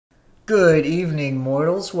Good evening,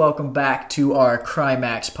 mortals. Welcome back to our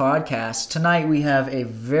Crimax podcast. Tonight we have a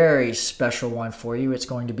very special one for you. It's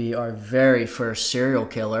going to be our very first serial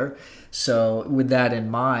killer. So with that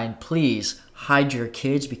in mind, please hide your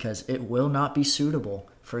kids because it will not be suitable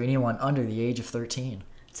for anyone under the age of 13.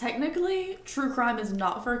 Technically, true crime is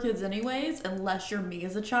not for kids anyways, unless you're me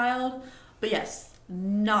as a child. But yes,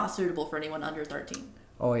 not suitable for anyone under 13.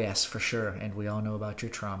 Oh yes, for sure. And we all know about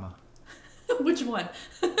your trauma. Which one?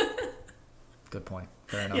 Good point.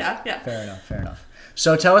 Fair enough. Yeah. Fair enough.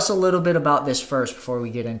 So tell us a little bit about this first before we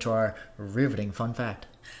get into our riveting fun fact.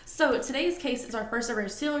 So today's case is our first ever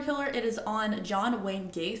serial killer. It is on John Wayne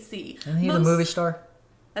Gacy. Isn't he the movie star?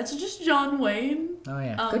 That's just John Wayne. Oh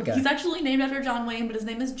yeah, good guy. He's actually named after John Wayne, but his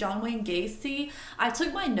name is John Wayne Gacy. I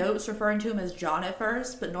took my notes referring to him as John at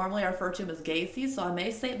first, but normally I refer to him as Gacy, so I may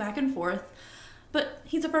say it back and forth. But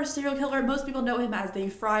he's the first serial killer. Most people know him as the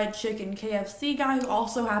fried chicken KFC guy who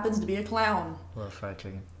also happens to be a clown. Love fried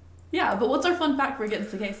chicken. Yeah, but what's our fun fact for getting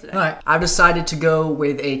to the case today? All right, I've decided to go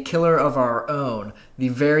with a killer of our own. The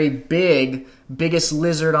very biggest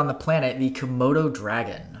lizard on the planet, the Komodo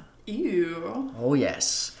dragon. Ew. Oh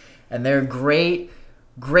yes. And they're great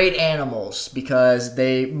animals because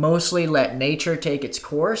they mostly let nature take its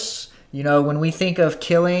course. You know, when we think of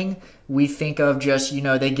killing, we think of just,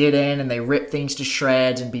 they get in and they rip things to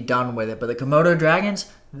shreds and be done with it. But the Komodo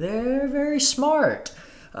dragons, they're very smart.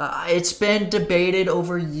 It's been debated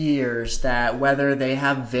over years that whether they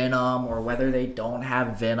have venom or whether they don't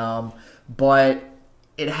have venom, but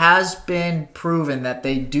it has been proven that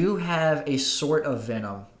they do have a sort of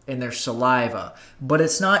venom in their saliva, but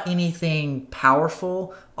it's not anything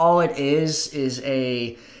powerful. All it is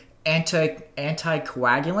a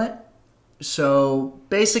anticoagulant. So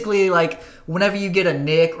basically, like, whenever you get a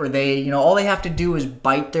nick or all they have to do is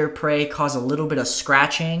bite their prey, cause a little bit of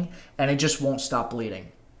scratching, and it just won't stop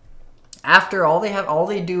bleeding. After all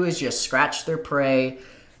they do is just scratch their prey,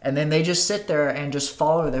 and then they just sit there and just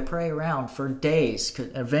follow their prey around for days. 'Cause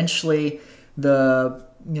eventually the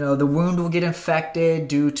wound will get infected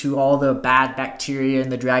due to all the bad bacteria in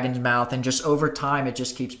the dragon's mouth, and just over time it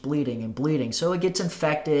just keeps bleeding and bleeding. So it gets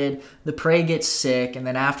infected, the prey gets sick, and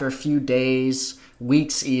then after a few days,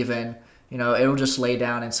 weeks even, it'll just lay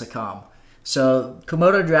down and succumb. So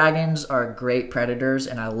Komodo dragons are great predators,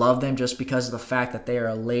 and I love them just because of the fact that they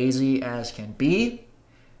are lazy as can be.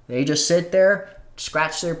 They just sit there,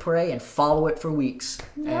 scratch their prey, and follow it for weeks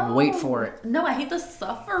and wait for it. No, I hate the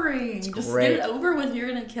suffering. It's just great. Get it over with. You're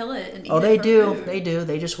gonna kill it and eat they it for do. food. They do.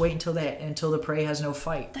 They just wait until the prey has no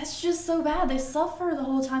fight. That's just so bad. They suffer the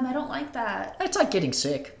whole time. I don't like that. It's like getting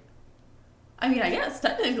sick. I mean, I guess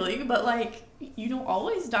technically, but like you don't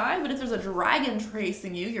always die. But if there's a dragon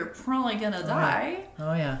chasing you, you're probably gonna die.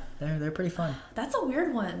 Oh yeah, they're pretty fun. That's a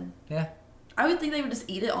weird one. Yeah. I would think they would just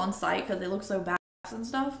eat it on sight because they look so bad and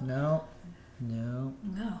stuff. No. No,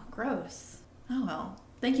 gross. Oh well.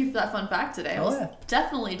 Thank you for that fun fact today. It was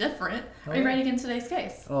definitely different. Are you ready to get into today's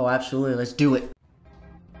case? Oh, absolutely. Let's do it.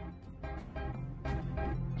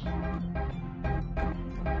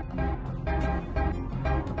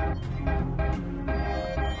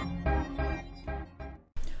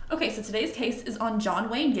 Okay, so today's case is on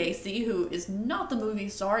John Wayne Gacy, who is not the movie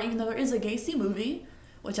star, even though there is a Gacy movie,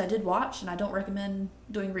 which I did watch, and I don't recommend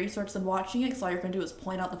doing research and watching it, because all you're going to do is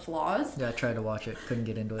point out the flaws. Yeah, I tried to watch it. Couldn't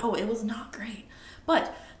get into it. Oh, it was not great.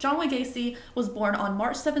 But John Wayne Gacy was born on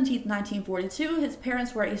March 17th, 1942. His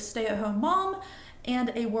parents were a stay-at-home mom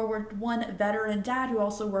and a World War I veteran dad who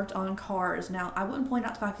also worked on cars. Now, I wouldn't point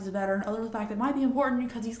out the fact he's a veteran, other than the fact that it might be important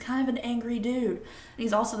because he's kind of an angry dude. And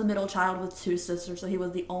he's also the middle child with two sisters, so he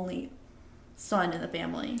was the only son in the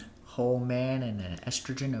family. Whole man in an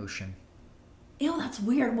estrogen ocean. Ew, that's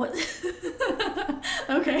weird. What?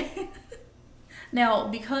 Okay. Now,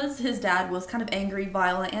 because his dad was kind of angry,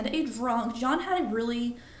 violent, and a drunk, John had a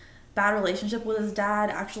really bad relationship with his dad,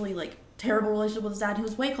 actually, like, terrible relationship with his dad. He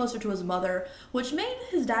was way closer to his mother, which made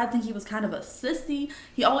his dad think he was kind of a sissy.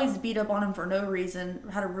 He always beat up on him for no reason,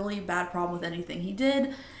 had a really bad problem with anything he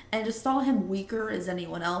did, and just saw him weaker as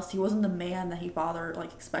anyone else. He wasn't the man that his father,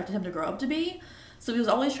 expected him to grow up to be. So he was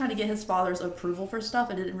always trying to get his father's approval for stuff.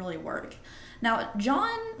 It didn't really work. Now,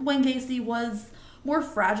 John Wayne Gacy was more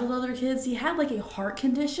fragile than other kids. He had a heart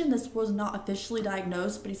condition. This was not officially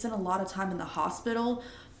diagnosed, but he spent a lot of time in the hospital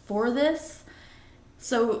for this.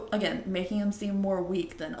 So, again, making him seem more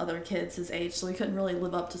weak than other kids his age. So he couldn't really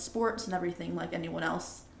live up to sports and everything like anyone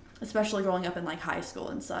else, especially growing up in high school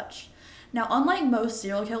and such. Now, unlike most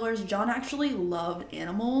serial killers, John actually loved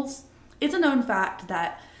animals. It's a known fact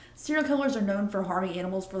that Serial killers are known for harming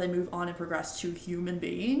animals before they move on and progress to human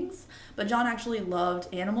beings. But John actually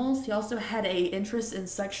loved animals. He also had a interest in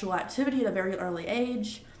sexual activity at a very early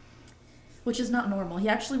age, which is not normal. He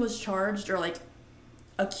actually was charged or like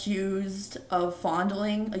accused of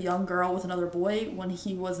fondling a young girl with another boy when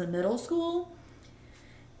he was in middle school.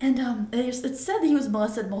 And it's said that he was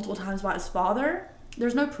molested multiple times by his father.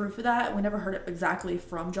 There's no proof of that. We never heard it exactly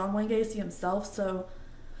from John Wayne Gacy himself, so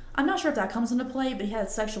I'm not sure if that comes into play, but he had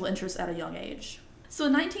sexual interest at a young age. So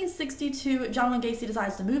in 1962, John Wayne Gacy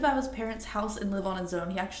decides to move out of his parents' house and live on his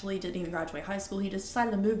own. He actually didn't even graduate high school. He just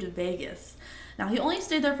decided to move to Vegas. Now, he only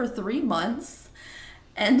stayed there for 3 months,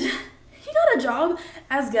 and he got a job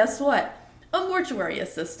as, guess what? A mortuary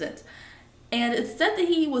assistant. And it's said that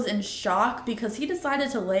he was in shock because he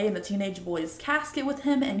decided to lay in the teenage boy's casket with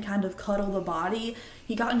him and kind of cuddle the body.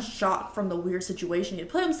 He got in shock from the weird situation he had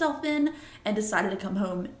put himself in and decided to come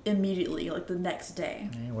home immediately, like the next day.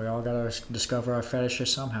 Yeah, we all gotta discover our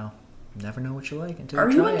fetishes somehow. You never know what you like until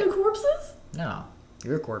Are you try you into it. corpses? No.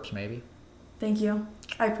 You're a corpse, maybe. Thank you.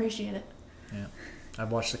 I appreciate it. Yeah.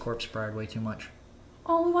 I've watched The Corpse Bride way too much.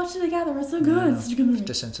 Oh, we watched it together. It's so good. It's such a good movie.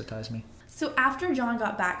 Desensitized me. So after John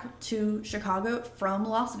got back to Chicago from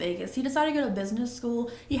Las Vegas, he decided to go to business school.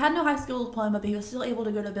 He had no high school diploma, but he was still able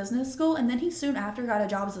to go to business school. And then he soon after got a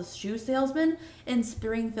job as a shoe salesman in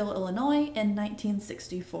Springfield, Illinois in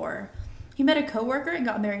 1964. He met a coworker and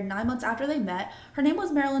got married 9 months after they met. Her name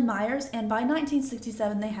was Marilyn Myers, and by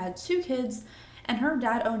 1967 they had 2 kids, and her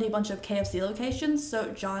dad owned a bunch of KFC locations,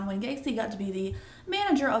 so John Wayne Gacy got to be the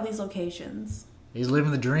manager of these locations. He's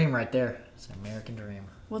living the dream right there. It's an American dream.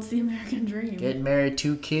 What's the American dream? Getting married,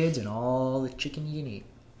 2 kids, and all the chicken you can eat.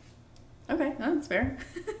 Okay, that's fair.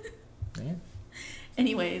 Yeah.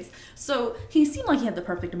 Anyways, so he seemed like he had the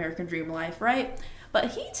perfect American dream life, right?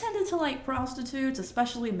 But he tended to like prostitutes,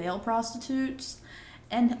 especially male prostitutes.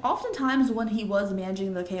 And oftentimes when he was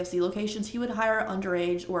managing the KFC locations, he would hire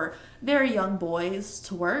underage or very young boys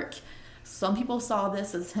to work. Some people saw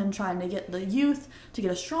this as him trying to get the youth to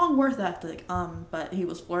get a strong work ethic, but he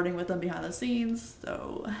was flirting with them behind the scenes,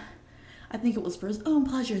 so I think it was for his own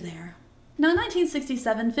pleasure there. Now in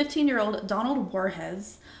 1967, 15-year-old Donald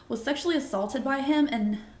Warhes was sexually assaulted by him,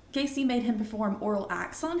 and Gacy made him perform oral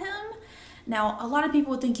acts on him. Now, a lot of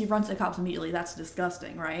people would think he'd run to the cops immediately. That's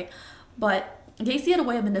disgusting, right? But Gacy had a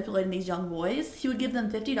way of manipulating these young boys. He would give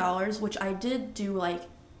them $50, which I did do like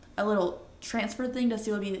a little transfer thing to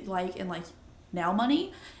see what it'd be like in like now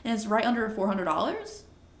money, and it's right under $400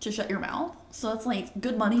 to shut your mouth. So that's like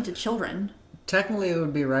good money to children. Technically, it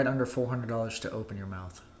would be right under $400 to open your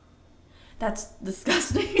mouth. That's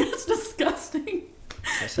disgusting. That's disgusting.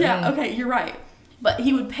 Just Yeah, saying. okay, you're right. But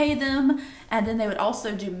he would pay them, and then they would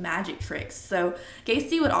also do magic tricks. So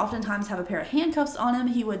Gacy would oftentimes have a pair of handcuffs on him.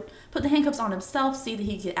 He would put the handcuffs on himself, see that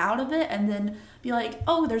he'd get out of it, and then be like,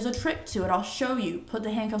 oh, there's a trick to it. I'll show you. Put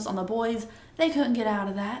the handcuffs on the boys. They couldn't get out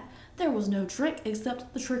of that. There was no trick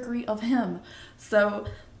except the trickery of him. So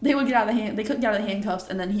they would get out of they couldn't get out of the handcuffs,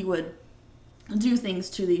 and then he would do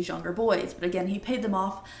things to these younger boys. But again, he paid them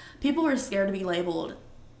off. People were scared to be labeled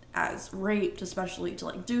as raped, especially to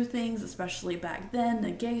like do things, especially back then,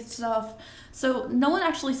 the gay stuff. So no one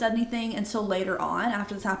actually said anything until later on,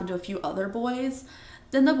 after this happened to a few other boys.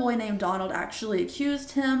 Then the boy named Donald actually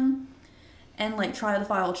accused him and like tried to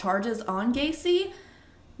file charges on Gacy.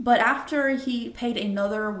 But after he paid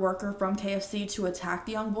another worker from KFC to attack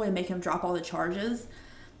the young boy and make him drop all the charges,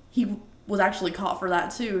 he was actually caught for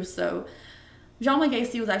that too. So John Wayne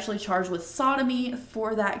Gacy was actually charged with sodomy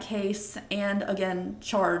for that case, and again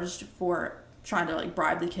charged for trying to like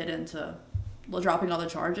bribe the kid into dropping all the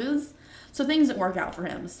charges. So things didn't work out for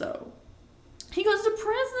him. So he goes to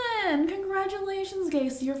prison. Congratulations,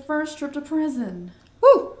 Gacy, your first trip to prison.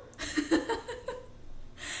 Woo!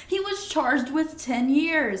 He was charged with 10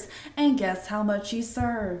 years, and guess how much he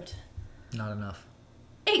served? Not enough.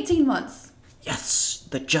 18 months. Yes,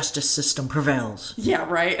 the justice system prevails. Yeah,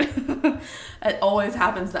 right. It always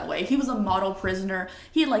happens that way. He was a model prisoner.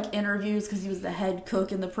 He had like interviews because he was the head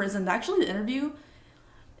cook in the prison. Actually, the interview,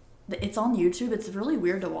 it's on YouTube. It's really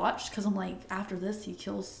weird to watch because I'm like, after this, he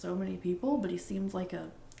kills so many people, but he seems like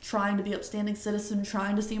a trying to be upstanding citizen,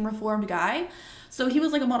 trying to seem reformed guy. So he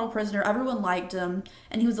was like a model prisoner. Everyone liked him,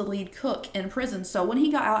 and he was a lead cook in prison. So when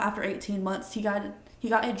he got out after 18 months, he got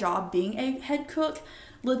a job being a head cook,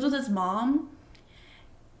 lived with his mom,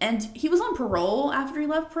 and he was on parole after he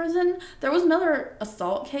left prison. There was another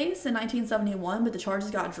assault case in 1971, but the charges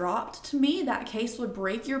got dropped. To me, that case would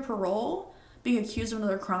break your parole, being accused of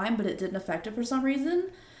another crime, but it didn't affect it for some reason.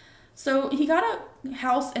 So he got a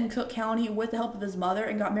house in Cook County with the help of his mother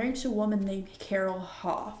and got married to a woman named Carol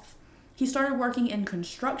Hoff. He started working in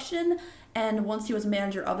construction, and once he was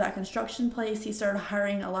manager of that construction place, he started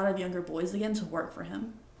hiring a lot of younger boys again to work for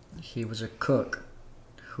him. He was a cook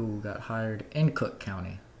who got hired in Cook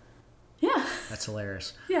County. Yeah. That's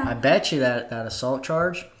hilarious. Yeah. I bet you that assault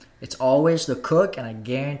charge, it's always the cook, and I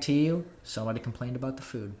guarantee you somebody complained about the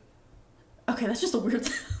food. Okay, that's just a weird...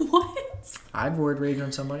 What? I'd word rage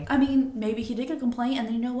on somebody. I mean, maybe he did get a complaint, and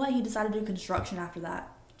then you know what? He decided to do construction after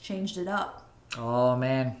that. Changed it up. Oh,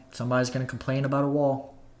 man. Somebody's going to complain about a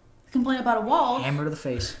wall. Complain about a wall? Hammer to the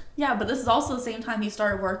face. Yeah, but this is also the same time he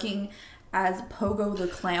started working as Pogo the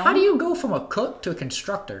Clown. How do you go from a cook to a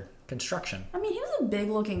construction? I mean, he was a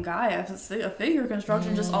big-looking guy. I figure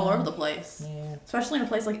construction just all over the place. Yeah. Especially in a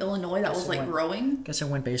place like Illinois that was, like, growing. Guess it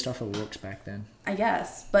went based off of looks back then. I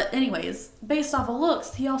guess. But anyways, based off of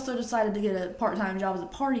looks, he also decided to get a part-time job as a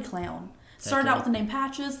party clown. Started out with the name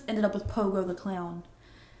Patches, ended up with Pogo the Clown.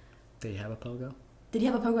 Did he have a pogo? Did he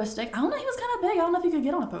have a pogo stick? I don't know. He was kind of big. I don't know if you could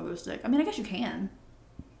get on a pogo stick. I mean, I guess you can.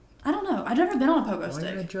 I don't know. I've never been on a pogo Why stick. are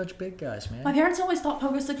you gonna judge big guys, man? My parents always thought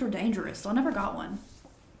pogo sticks were dangerous, so I never got one.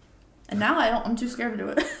 And now I'm too scared to do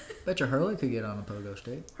it. Bet your Hurley could get on a pogo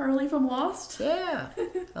stick. Hurley from Lost? Yeah.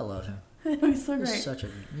 I love him. He's so great.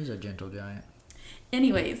 He's a gentle giant.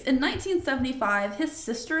 Anyways, in 1975, his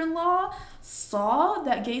sister-in-law saw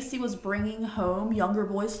that Gacy was bringing home younger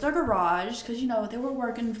boys to their garage because, you know, they were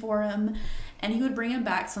working for him and he would bring them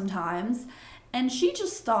back sometimes. And she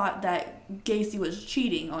just thought that Gacy was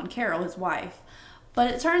cheating on Carol, his wife. But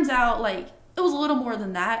it turns out, like, it was a little more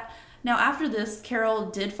than that. Now, after this, Carol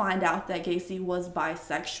did find out that Gacy was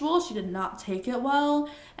bisexual. She did not take it well.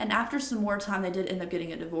 And after some more time, they did end up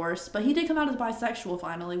getting a divorce. But he did come out as bisexual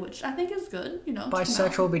finally, which I think is good, you know.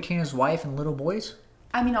 Bisexual between his wife and little boys?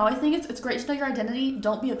 I mean, I always think it's great to know your identity.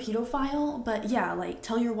 Don't be a pedophile. But yeah, like,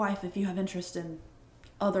 tell your wife if you have interest in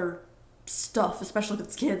other stuff, especially if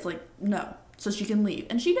it's kids. Like, no. So she can leave.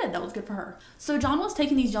 And she did. That was good for her. So John was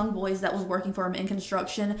taking these young boys that was working for him in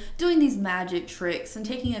construction, doing these magic tricks and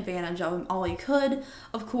taking advantage of them all he could.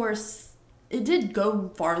 Of course, it did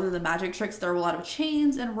go farther than magic tricks. There were a lot of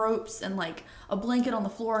chains and ropes and like a blanket on the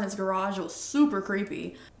floor in his garage. It was super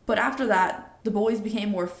creepy. But after that, the boys became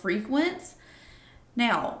more frequent.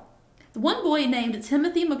 Now, the one boy named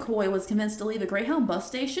Timothy McCoy was convinced to leave a Greyhound bus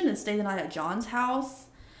station and stay the night at John's house.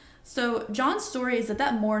 So John's story is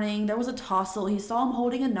that morning there was a tussle. He saw him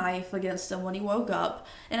holding a knife against him when he woke up.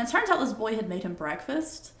 And it turns out this boy had made him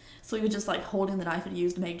breakfast. So he was just like holding the knife that he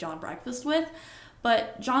used to make John breakfast with.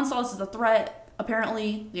 But John saw this as a threat.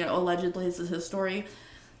 Apparently, you know, allegedly, this is his story.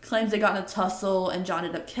 Claims they got in a tussle and John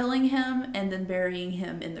ended up killing him and then burying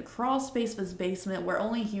him in the crawl space of his basement where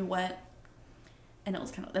only he went. And it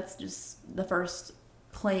was that's just the first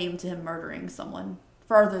claim to him murdering someone.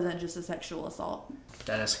 Further than just a sexual assault.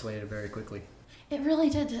 That escalated very quickly. It really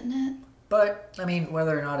did, didn't it? But, I mean,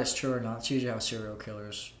 whether or not it's true or not, it's usually how serial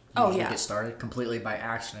killers usually get started completely by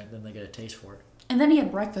accident, then they get a taste for it. And then he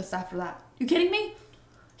had breakfast after that. You kidding me?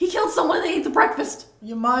 He killed someone and they ate the breakfast.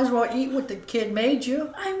 You might as well eat what the kid made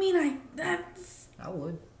you. I mean, I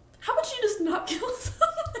would. How would you just not kill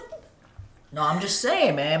someone? No, I'm just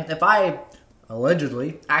saying, man. If I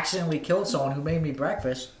allegedly accidentally killed someone who made me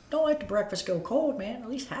breakfast, don't let the breakfast go cold, man. At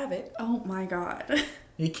least have it. Oh my god.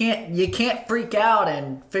 You can't freak out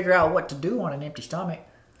and figure out what to do on an empty stomach.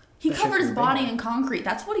 He covered his body in concrete.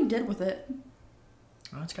 That's what he did with it.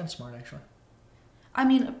 Oh, that's kind of smart, actually. I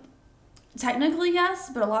mean, technically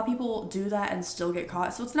yes, but a lot of people do that and still get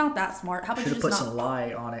caught, so it's not that smart. How about you just put some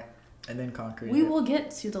lye on it and then concrete. We will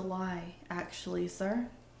get to the lye, actually, sir.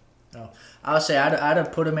 No, I would say I'd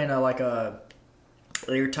have put him in a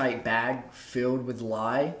airtight bag filled with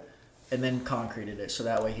lye and then concreted it so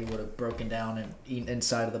that way he would have broken down and eaten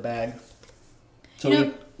inside of the bag. So you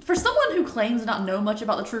know, for someone who claims to not know much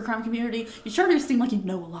about the true crime community, you sure do seem like you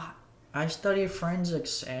know a lot. I studied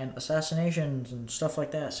forensics and assassinations and stuff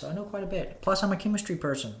like that, so I know quite a bit. Plus, I'm a chemistry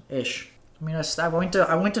person-ish. I mean,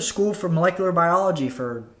 I went to school for molecular biology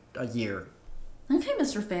for a year. Okay,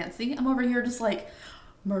 Mr. Fancy. I'm over here just like,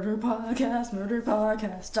 murder podcast,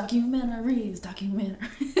 documentaries.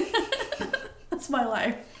 That's my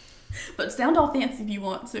life. But sound all fancy if you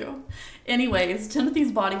want to. Anyways,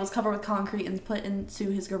 Timothy's body was covered with concrete and put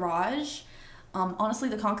into his garage. Honestly,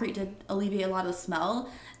 the concrete did alleviate a lot of the smell.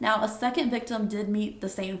 Now, a second victim did meet the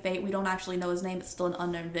same fate. We don't actually know his name. It's still an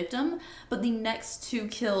unknown victim. But the next two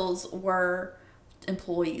kills were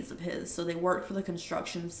employees of his. So they worked for the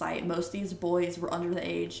construction site. Most of these boys were under the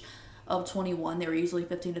age of 21. They were usually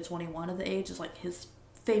 15 to 21 of the age. Is like his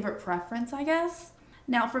favorite preference, I guess.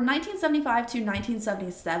 Now, from 1975 to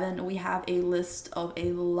 1977, we have a list of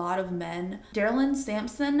a lot of men. Darylyn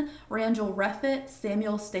Sampson, Randall Reffitt,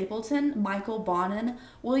 Samuel Stapleton, Michael Bonin,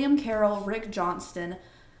 William Carroll, Rick Johnston,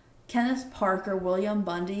 Kenneth Parker, William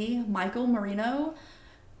Bundy, Michael Marino,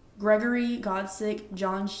 Gregory Godsick,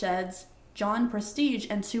 John Sheds, John Prestige,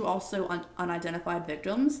 and 2 also unidentified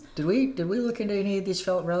victims. Did we look into any of these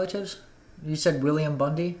relatives? You said William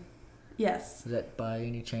Bundy? Yes. Is that by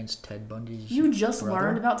any chance Ted Bundy's You just brother?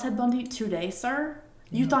 learned about Ted Bundy today, sir?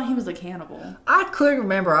 You thought he was a cannibal. I couldn't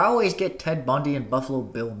remember. I always get Ted Bundy and Buffalo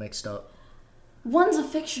Bill mixed up. One's a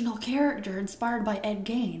fictional character inspired by Ed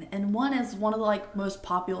Gein, and one is one of the most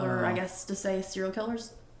popular, I guess to say, serial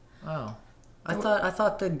killers. Oh. I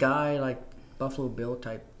thought the guy, like, Buffalo Bill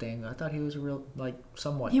type thing, I thought he was a real, like,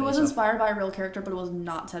 somewhat. He was inspired by a real character, but it was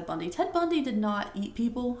not Ted Bundy. Ted Bundy did not eat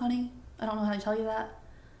people, honey. I don't know how to tell you that.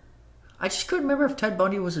 I just couldn't remember if Ted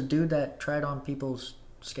Bundy was a dude that tried on people's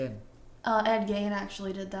skin. Ed Gein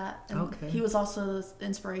actually did that. And okay. He was also the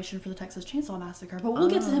inspiration for the Texas Chainsaw Massacre. But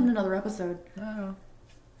we'll get to him in another episode. Oh.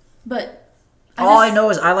 But I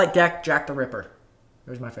know is I like Jack the Ripper.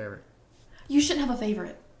 He was my favorite. You shouldn't have a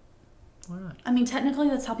favorite. Why not? I mean, technically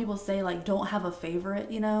that's how people say, don't have a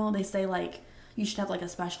favorite, you know? They say, you should have, a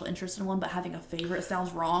special interest in one, but having a favorite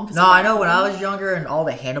sounds wrong. No, I know when I was younger and all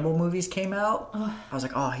the Hannibal movies came out, I was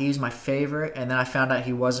like, oh, he's my favorite. And then I found out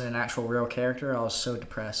he wasn't an actual real character. I was so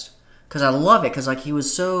depressed. Because I love it. Because, he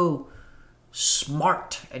was so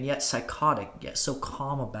smart and yet psychotic, yet so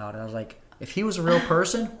calm about it. I was like, if he was a real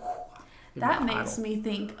person... That makes me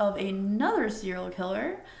think of another serial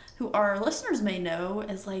killer who our listeners may know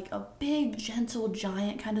as a big, gentle,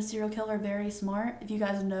 giant kind of serial killer, very smart. If you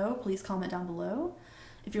guys know, please comment down below.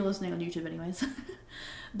 If you're listening on YouTube anyways.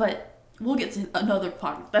 But we'll get to another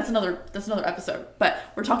podcast. That's another episode. But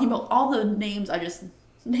we're talking about all the names I just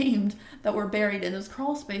named that were buried in this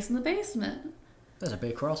crawl space in the basement. That's a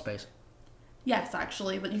big crawl space. Yes,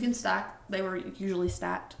 actually, but you can stack. They were usually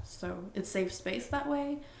stacked, so it's safe space that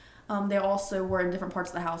way. They also were in different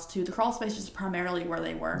parts of the house, too. The crawl space is primarily where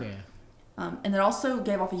they were. Yeah. And it also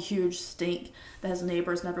gave off a huge stink that his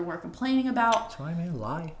neighbors never were complaining about. That's why I made a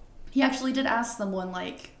lie. He actually did ask someone,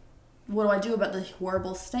 what do I do about the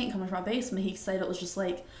horrible stink coming from my basement? He said it was just,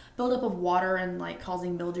 buildup of water and,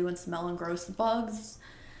 causing mildew and smell and gross bugs.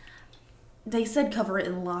 They said cover it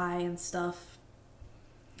in lye and stuff.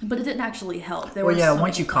 But it didn't actually help.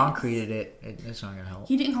 Once you concreted it, it's not going to help.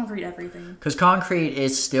 He didn't concrete everything. Because concrete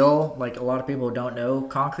is still, a lot of people don't know,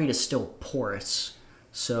 concrete is still porous.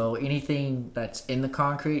 So anything that's in the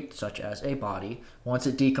concrete, such as a body, once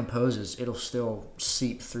it decomposes, it'll still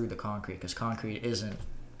seep through the concrete. Because concrete isn't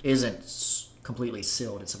completely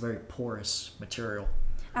sealed. It's a very porous material.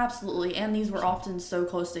 Absolutely. And these were often so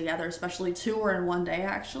close together, especially 2 were in one day,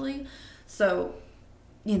 actually. So,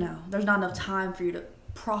 there's not enough time for you to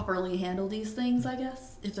properly handle these things, I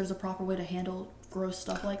guess, if there's a proper way to handle gross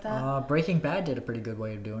stuff like that. Breaking Bad did a pretty good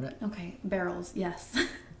way of doing it. Okay, barrels, yes.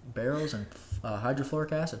 Barrels and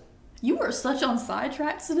hydrofluoric acid. You were such on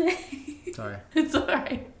sidetrack today. Sorry. It's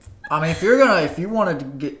alright. I mean, if you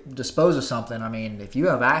want to dispose of something, I mean, if you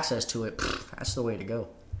have access to it, that's the way to go.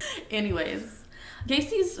 Anyways,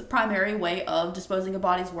 Gacy's primary way of disposing of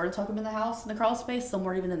bodies were to tuck them in the house, in the crawl space, some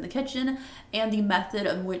were even in the kitchen, and the method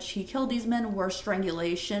in which he killed these men were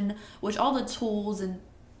strangulation, which all the tools and,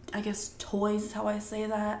 I guess, toys is how I say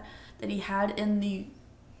that he had in the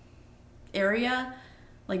area,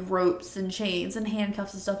 ropes and chains and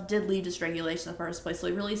handcuffs and stuff, did lead to strangulation in the first place. So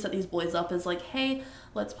he really set these boys up as hey,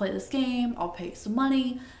 let's play this game, I'll pay you some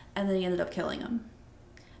money, and then he ended up killing them.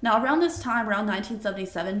 Now, around this time, around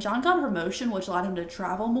 1977, John got a promotion, which allowed him to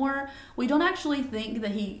travel more. We don't actually think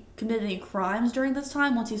that he committed any crimes during this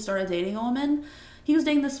time once he started dating a woman. He was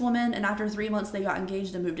dating this woman, and after 3 months, they got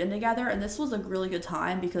engaged and moved in together. And this was a really good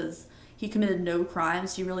time because he committed no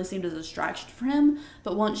crimes. She really seemed a distraction for him.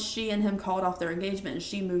 But once she and him called off their engagement and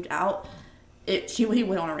she moved out, he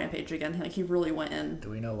went on a rampage again. He really went in. Do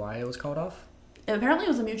we know why it was called off? Apparently, it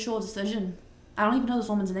was a mutual decision. I don't even know this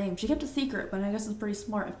woman's name. She kept it secret, but I guess it's pretty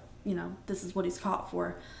smart if, this is what he's caught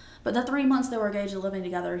for. But the 3 months they were engaged and living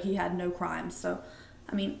together, he had no crimes. So,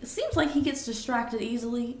 I mean, it seems like he gets distracted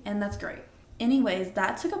easily, and that's great. Anyways,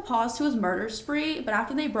 that took a pause to his murder spree, but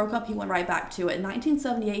after they broke up, he went right back to it. In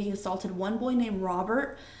 1978, he assaulted one boy named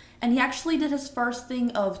Robert, and he actually did his first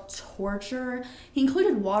thing of torture. He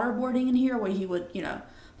included waterboarding in here, where he would,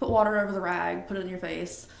 put water over the rag, put it in your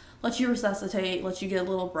face, let you resuscitate, let you get a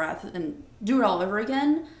little breath, and do it all over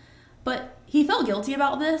again. But he felt guilty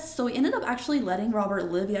about this, so he ended up actually letting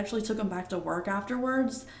Robert live. He actually took him back to work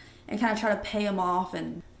afterwards and kind of tried to pay him off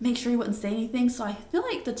and make sure he wouldn't say anything. So I feel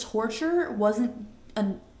like the torture wasn't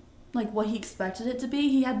like what he expected it to be.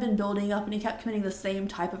 He had been building up and he kept committing the same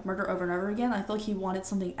type of murder over and over again. I feel like he wanted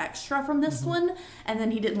something extra from this one, and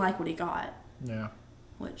then he didn't like what he got. Yeah.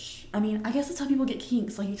 Which, I mean, I guess that's how people get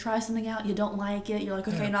kinks. Like, you try something out, you don't like it, you're like,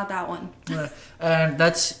 okay, not that one. Yeah. And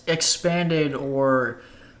that's expanded, or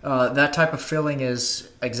that type of feeling is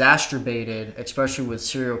exacerbated, especially with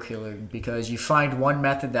serial killing, because you find one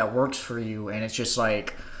method that works for you, and it's just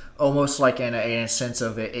like, almost like in a sense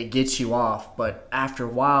of it gets you off, but after a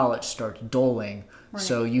while it starts dulling. Right.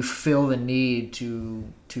 So you feel the need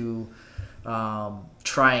to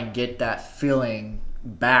try and get that feeling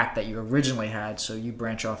back that you originally had, so you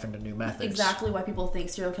branch off into new methods. Exactly why people think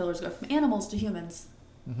serial killers go from animals to humans,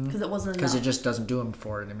 because it wasn't enough. Because it just doesn't do them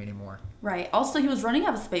for it anymore. Right. Also, he was running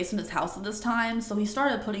out of space in his house at this time, so he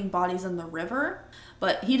started putting bodies in the river,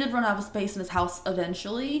 but he did run out of space in his house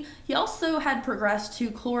eventually. He also had progressed to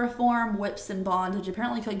chloroform, whips, and bondage.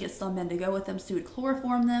 Apparently could get some men to go with him, so he would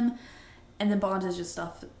chloroform them, and then bondage and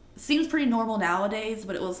stuff. Seems pretty normal nowadays,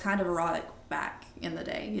 but it was kind of erotic back in the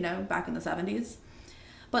day, back in the 70s.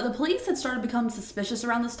 But the police had started to become suspicious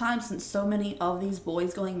around this time, since so many of these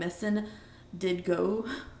boys going missing did go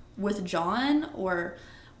with John or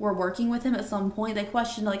were working with him at some point. They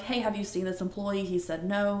questioned, like, hey, have you seen this employee? He said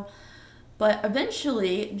no. But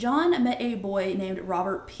eventually, John met a boy named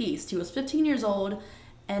Robert Peast. He was 15 years old,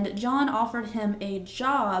 and John offered him a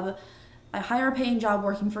job, a higher paying job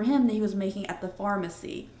working for him than he was making at the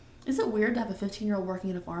pharmacy. Is it weird to have a 15-year-old working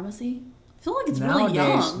at a pharmacy? I feel like it's really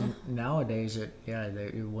young. Nowadays, it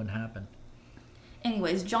wouldn't happen.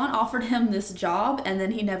 Anyways, John offered him this job, and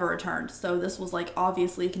then he never returned. So this was, like,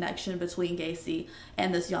 obviously a connection between Gacy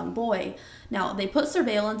and this young boy. Now, they put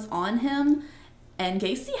surveillance on him, and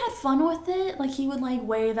Gacy had fun with it. Like, he would, like,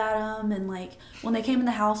 wave at him, and, like, when they came in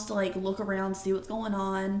the house to, like, look around, see what's going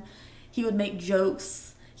on, he would make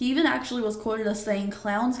jokes. He even actually was quoted as saying,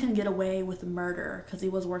 clowns can get away with murder, because he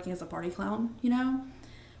was working as a party clown,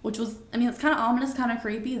 Which was, I mean, it's kind of ominous, kind of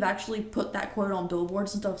creepy. They've actually put that quote on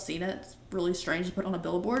billboards and stuff. I've seen it. It's really strange to put on a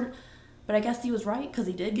billboard. But I guess he was right, because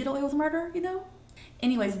he did get away with murder,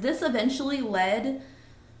 Anyways, this eventually led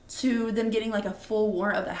to them getting, like, a full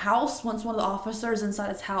warrant of the house. Once one of the officers inside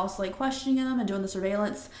his house, like, questioning him and doing the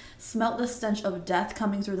surveillance, smelt the stench of death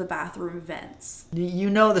coming through the bathroom vents. You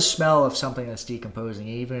know the smell of something that's decomposing.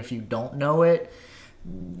 Even if you don't know it,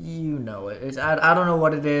 you know it. I don't know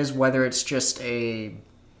what it is, whether it's just a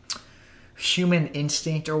human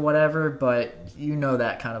instinct or whatever, but you know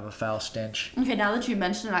that kind of a foul stench. Okay, now that you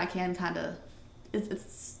mention it, I can kind of,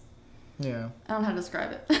 it's yeah. I don't know how to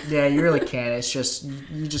describe it. Yeah, you really can't. It's just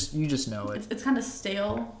you just know it. It's kind of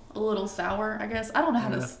stale, a little sour, I guess. I don't know how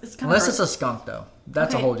to. It's kind Unless of it's a skunk, though.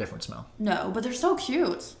 That's okay. A whole different smell. No, but they're so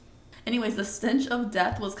cute. Anyways, the stench of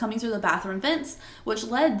death was coming through the bathroom vents, which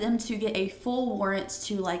led them to get a full warrant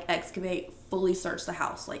to, like, excavate, fully search the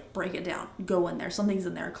house, like, break it down, go in there. Something's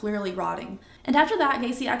in there, clearly rotting. And after that,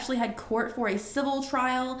 Gacy actually had court for a civil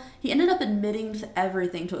trial. He ended up admitting to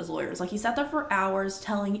everything to his lawyers. Like, he sat there for hours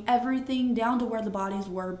telling everything down to where the bodies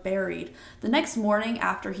were buried. The next morning,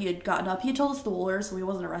 after he had gotten up, he had told us the lawyers, so he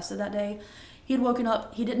wasn't arrested that day. He had woken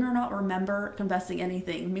up, he did not remember confessing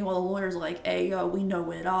anything. Meanwhile, the lawyer's like, hey, yo, we know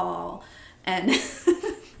it all. And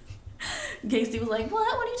Gacy was like, what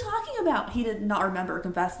are you talking about? He did not remember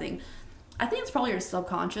confessing. I think it's probably your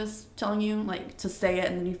subconscious telling you, like, to say it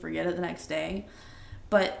and then you forget it the next day.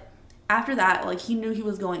 But after that, like, he knew he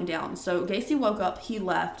was going down. So Gacy woke up, he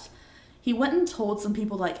left. He went and told some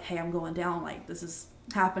people, like, hey, I'm going down. Like, this is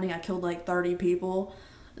happening. I killed, like, 30 people,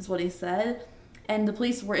 is what he said. And the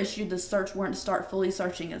police were issued the search warrant to start fully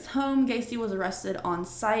searching his home. Gacy was arrested on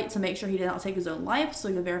site to make sure he did not take his own life so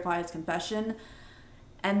he could verify his confession.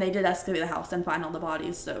 And they did excavate the house and find all the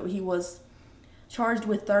bodies. So he was charged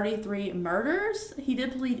with 33 murders. He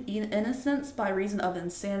did plead innocence by reason of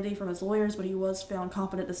insanity from his lawyers, but he was found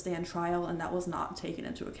competent to stand trial, and that was not taken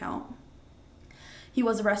into account. He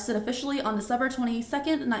was arrested officially on December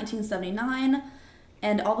 22nd, 1979.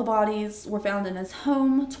 And all the bodies were found in his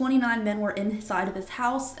home. 29 men were inside of his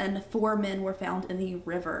house, and 4 men were found in the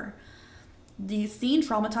river. The scene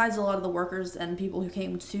traumatized a lot of the workers and people who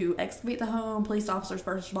came to excavate the home, police officers,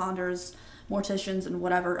 first responders, morticians, and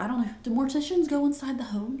whatever. I don't know. Do morticians go inside the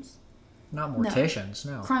homes? Not morticians,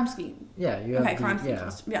 no. Crime scene. Yeah, you have crime scene.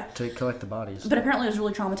 Yeah. To collect the bodies. But apparently it was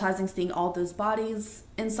really traumatizing seeing all those bodies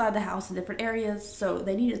inside the house in different areas, so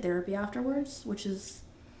they needed therapy afterwards, which is...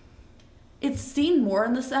 It's seen more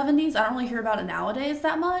in the 70s. I don't really hear about it nowadays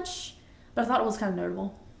that much, but I thought it was kind of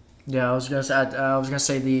notable. Yeah, I was gonna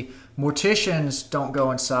say the morticians don't go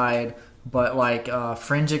inside, But like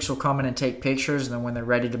forensics will come in and take pictures, and then when they're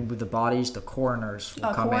ready to move the bodies, the coroners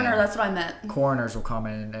will come in. That's what I meant. Coroners will come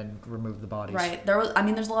in and remove the bodies. Right. There's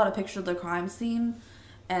a lot of pictures of the crime scene,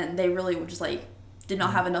 and they really would just like did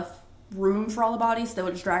not have enough room for all the bodies. So they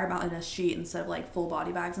would just drag them out in a sheet instead of like full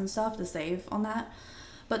body bags and stuff to save on that.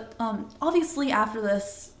 But obviously after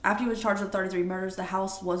he was charged with 33 murders, the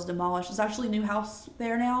house was demolished. There's actually a new house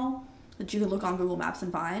there now that you could look on Google Maps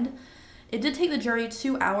and find. It did take the jury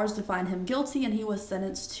 2 hours to find him guilty, and he was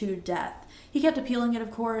sentenced to death. He kept appealing it, of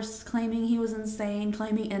course, claiming he was insane,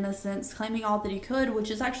 claiming innocence, claiming all that he could, which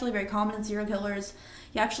is actually very common in serial killers.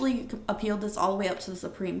 He actually appealed this all the way up to the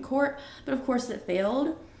Supreme Court, but of course it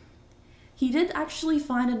failed. He did actually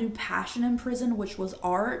find a new passion in prison, which was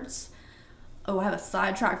arts. Oh, I have a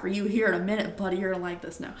sidetrack for you here in a minute, buddy. You're gonna like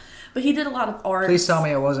this now. But he did a lot of art. Please tell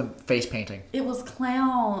me it wasn't face painting. It was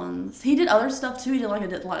clowns. He did other stuff too. He did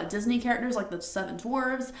a lot of Disney characters like the Seven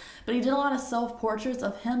Dwarves. But he did a lot of self-portraits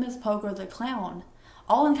of him as Pogo the Clown.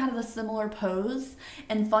 All in kind of a similar pose.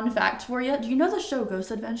 And fun fact for you, do you know the show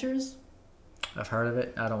Ghost Adventures? I've heard of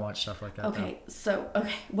it. I don't watch stuff like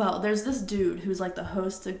that. Well, there's this dude who's like the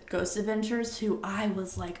host of Ghost Adventures who I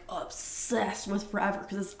was like obsessed with forever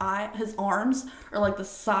because his arms are like the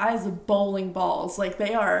size of bowling balls. Like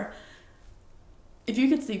they are. If you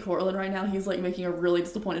could see Cortland right now, he's like making a really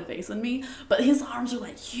disappointed face at me, but his arms are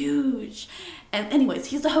like huge. And anyways,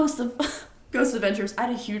 he's the host of Ghost Adventures. I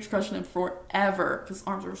had a huge crush on him forever because his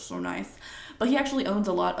arms are so nice. But he actually owns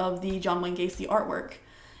a lot of the John Wayne Gacy artwork.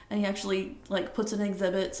 And he actually like puts it in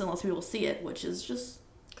exhibits and lets people see it, which is just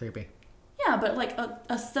creepy. Yeah, but like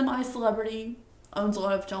a semi-celebrity owns a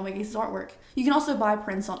lot of John Wayne Gacy's artwork. You can also buy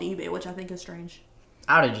prints on eBay, which I think is strange.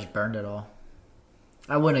 I would have just burned it all.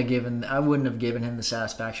 I wouldn't have given him the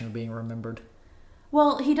satisfaction of being remembered.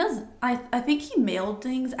 Well, he does. I think he mailed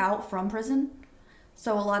things out from prison,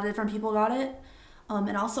 so a lot of different people got it,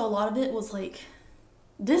 and also a lot of it was like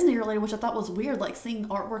Disney related, which I thought was weird. Like seeing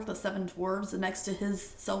artwork of the Seven Dwarves next to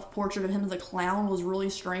his self-portrait of him as a clown was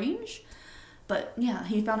really strange. But yeah,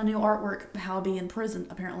 he found a new artwork hobby in prison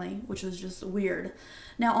apparently, which was just weird.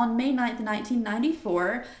 Now on May 9th,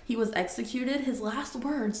 1994, he was executed. His last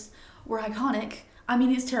words were iconic. I mean,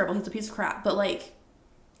 he's terrible. He's a piece of crap. But like,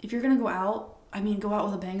 if you're gonna go out, go out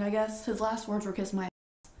with a bang, I guess. His last words were "kiss my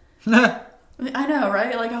ass." I know,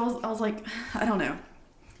 right? Like I was like, I don't know.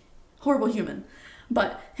 Horrible human.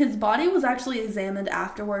 But his body was actually examined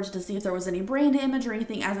afterwards to see if there was any brain damage or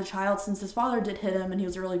anything as a child, since his father did hit him and he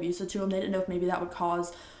was really abusive to him. They didn't know if maybe that would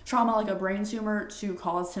cause trauma like a brain tumor to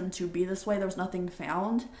cause him to be this way. There was nothing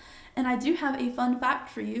found. And I do have a fun fact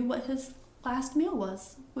for you what his last meal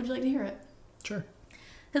was. Would you like to hear it? Sure.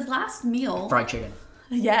 His last meal... Fried chicken.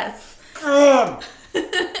 Yes. Good.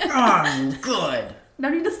 No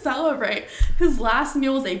need to celebrate. His last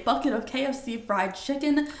meal was a bucket of KFC fried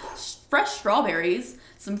chicken, fresh strawberries,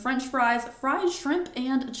 some french fries, fried shrimp,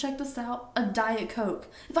 and check this out, a Diet Coke.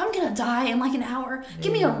 If I'm gonna die in like an hour,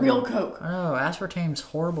 give me a real Coke. I know, aspartame's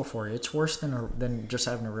horrible for you. It's worse than just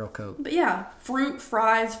having a real Coke. But yeah, fruit,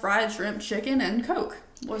 fries, fried shrimp, chicken, and Coke.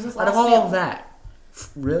 What was his last meal? Out of meal? all of that,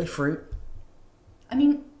 really fruit? I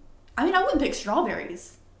mean, I wouldn't pick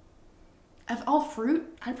strawberries. Of all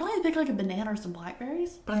fruit, I'd probably pick like a banana or some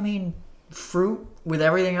blackberries. But I mean, fruit with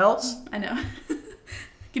everything else? I know.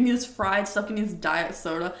 Give me this fried stuff, give me this diet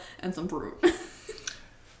soda, and some fruit.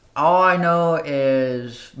 All I know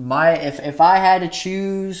is if I had to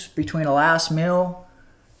choose between a last meal,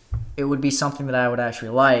 it would be something that I would actually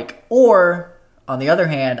like. Or, on the other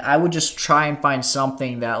hand, I would just try and find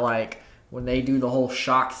something that like, when they do the whole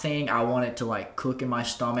shock thing, I want it to like cook in my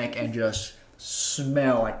stomach and just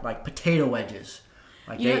smell like potato wedges.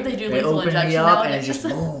 Like they do they lethal open injection me up nowadays. and it just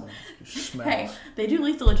boom, just smells. Hey, they do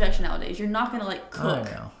lethal injection nowadays. You're not gonna like cook.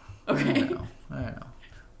 I know. Okay. I know.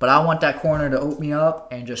 But I want that corner to open me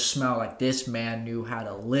up and just smell like this man knew how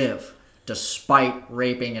to live despite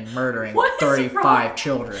raping and murdering 35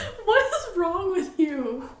 children. What is wrong with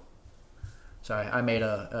you? Sorry, I made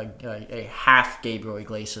a half Gabriel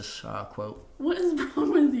Iglesias quote. What is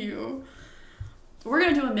wrong with you? We're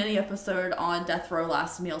going to do a mini episode on death row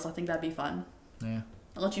last meals. I think that'd be fun. Yeah.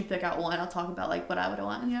 I'll let you pick out one. I'll talk about like what I would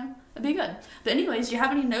want. Yeah, that'd be good. But anyways, do you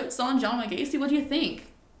have any notes on John Wayne Gacy? What do you think?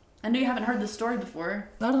 I know you haven't heard this story before.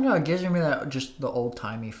 I don't know. It gives me that just the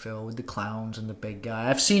old-timey feel with the clowns and the big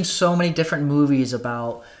guy. I've seen so many different movies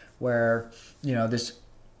about where, this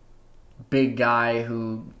big guy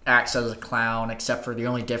who acts as a clown, except for the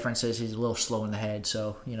only difference is he's a little slow in the head.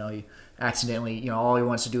 So, he accidentally, all he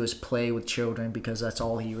wants to do is play with children because that's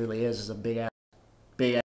all he really is a big ass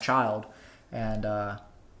child. And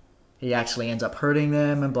he actually ends up hurting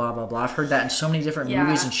them and blah blah blah. I've heard that in so many different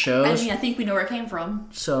movies and I shows. mean, I think we know where it came from.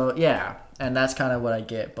 So yeah, and that's kind of what I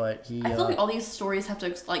get. But he, I feel like all these stories have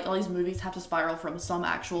to, like all these movies have to spiral from some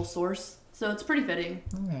actual source. So it's pretty fitting.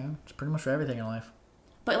 yeah, it's pretty much for everything in life.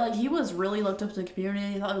 But like he was really looked up to the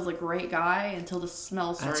community. He thought he was a great guy until the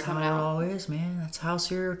smell started coming out. That's how it all is, man. That's how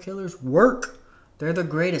serial killers work. They're the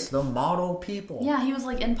greatest, the model people. Yeah, he was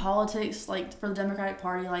like in politics, like for the Democratic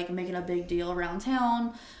Party, like making a big deal around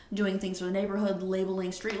town, doing things for the neighborhood,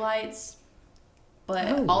 labeling streetlights.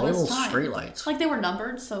 But all this time, streetlights. like they were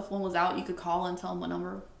numbered, so if one was out, you could call and tell them what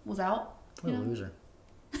number was out. What a loser.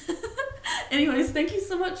 Anyways, thank you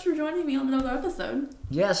so much for joining me on another episode.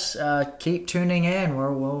 Yes, keep tuning in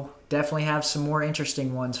where we'll definitely have some more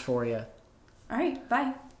interesting ones for you. All right,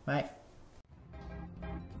 bye. Bye.